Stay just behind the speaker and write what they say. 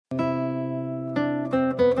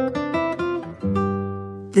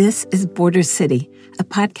This is Border City, a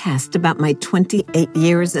podcast about my 28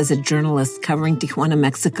 years as a journalist covering Tijuana,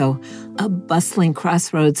 Mexico, a bustling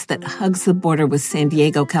crossroads that hugs the border with San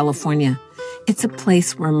Diego, California. It's a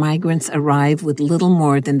place where migrants arrive with little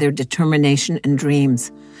more than their determination and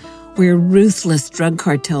dreams, where ruthless drug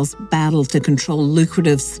cartels battle to control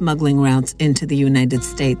lucrative smuggling routes into the United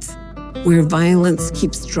States, where violence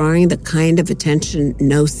keeps drawing the kind of attention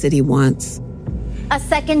no city wants. A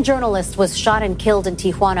second journalist was shot and killed in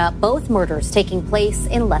Tijuana, both murders taking place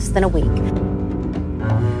in less than a week.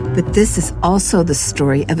 But this is also the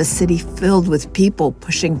story of a city filled with people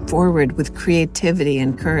pushing forward with creativity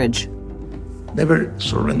and courage. Never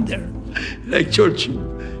surrender. Like Churchill,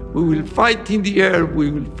 we will fight in the air,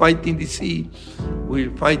 we will fight in the sea, we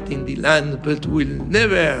will fight in the land, but we'll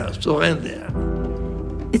never surrender.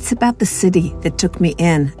 It's about the city that took me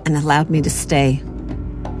in and allowed me to stay.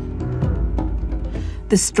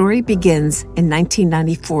 The story begins in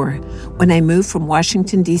 1994 when I moved from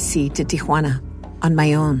Washington D.C. to Tijuana on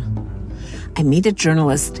my own. I meet a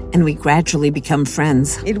journalist and we gradually become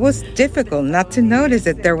friends. It was difficult not to notice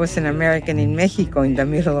that there was an American in Mexico in the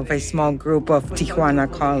middle of a small group of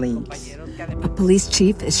Tijuana colleagues. A police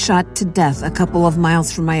chief is shot to death a couple of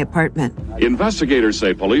miles from my apartment. Investigators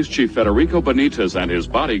say Police Chief Federico Benitez and his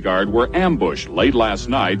bodyguard were ambushed late last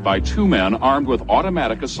night by two men armed with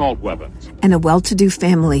automatic assault weapons. And a well-to-do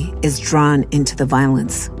family is drawn into the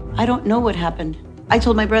violence. I don't know what happened. I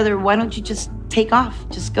told my brother, why don't you just take off?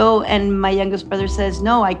 Just go. And my youngest brother says,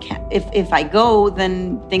 no, I can't. If I go,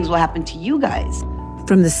 then things will happen to you guys.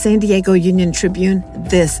 From the San Diego Union Tribune,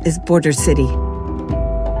 this is Border City.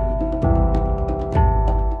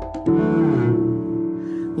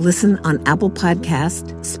 Listen on Apple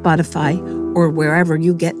Podcasts, Spotify, or wherever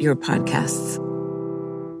you get your podcasts.